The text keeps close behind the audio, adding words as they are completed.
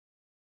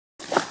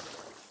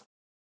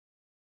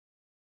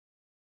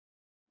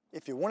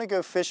If you want to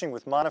go fishing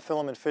with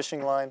monofilament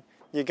fishing line,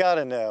 you got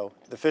to know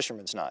the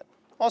Fisherman's knot,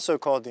 also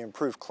called the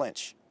Improved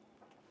Clinch.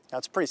 Now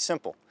it's pretty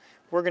simple.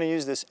 We're going to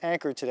use this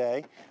anchor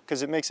today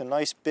because it makes a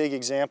nice big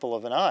example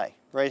of an eye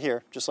right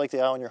here, just like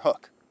the eye on your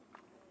hook.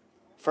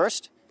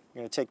 First,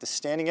 you're going to take the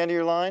standing end of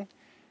your line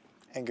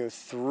and go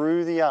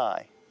through the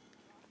eye.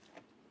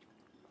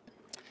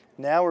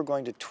 Now we're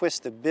going to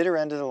twist the bitter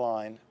end of the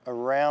line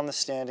around the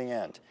standing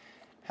end.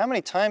 How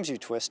many times you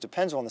twist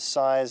depends on the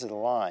size of the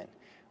line.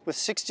 With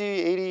 60,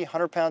 80,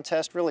 100-pound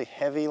test, really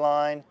heavy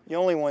line, you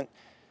only want,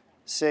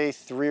 say,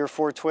 3 or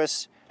 4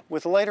 twists.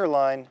 With a lighter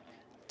line,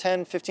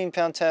 10,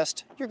 15-pound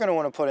test, you're going to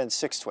want to put in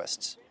 6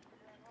 twists.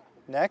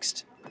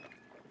 Next,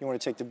 you want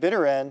to take the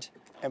bitter end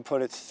and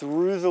put it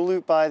through the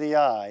loop by the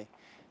eye,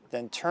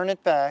 then turn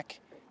it back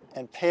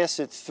and pass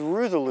it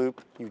through the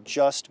loop you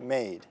just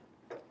made.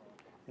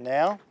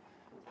 Now,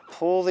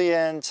 pull the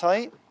end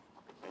tight,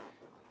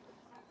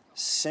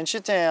 cinch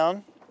it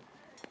down,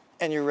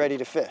 and you're ready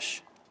to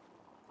fish.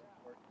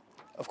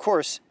 Of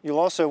course, you'll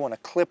also want to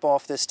clip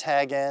off this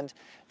tag end.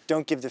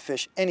 Don't give the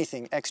fish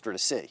anything extra to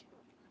see.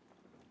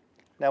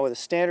 Now with a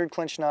standard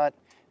clinch knot,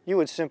 you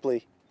would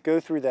simply go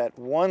through that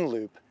one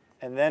loop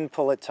and then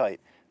pull it tight.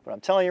 But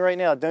I'm telling you right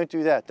now, don't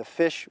do that. The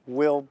fish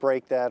will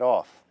break that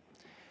off.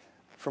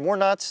 For more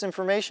knots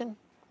information,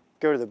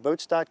 go to the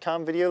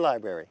boats.com video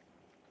library.